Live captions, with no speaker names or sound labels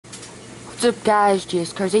What's up guys,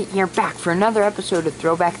 JSCars8 here, back for another episode of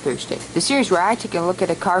Throwback Thursday, the series where I take a look at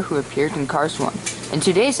a car who appeared in Cars 1. In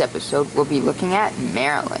today's episode, we'll be looking at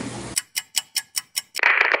Marilyn.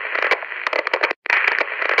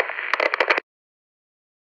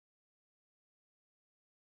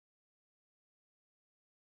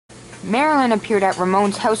 Marilyn appeared at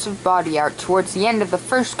Ramon's House of Body Art towards the end of the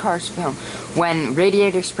first Cars film, when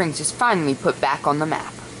Radiator Springs is finally put back on the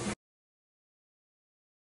map.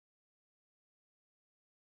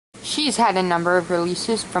 She's had a number of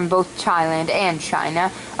releases from both Thailand and China,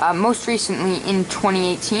 most recently in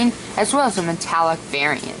 2018, as well as a metallic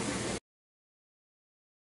variant.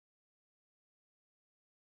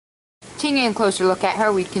 Taking a closer look at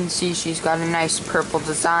her, we can see she's got a nice purple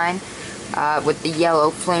design with the yellow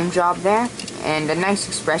flame job there, and a nice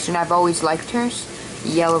expression. I've always liked hers.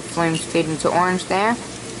 The yellow flames fade into orange there.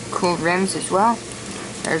 Cool rims as well.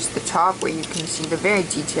 There's the top where you can see the very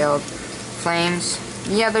detailed flames.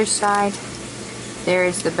 The other side, there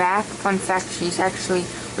is the back. Fun fact, she's actually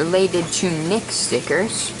related to Nick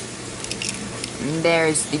stickers. And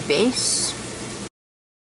there's the base.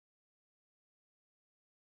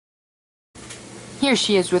 Here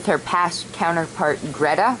she is with her past counterpart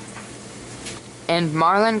Greta. And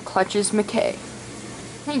Marilyn clutches McKay.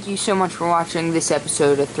 Thank you so much for watching this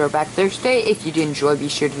episode of Throwback Thursday. If you did enjoy, be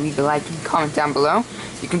sure to leave a like and comment down below.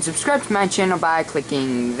 You can subscribe to my channel by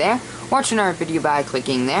clicking there. Watch another video by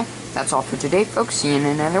clicking there. That's all for today, folks. See you in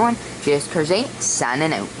another one. JSCars8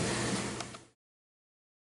 signing out.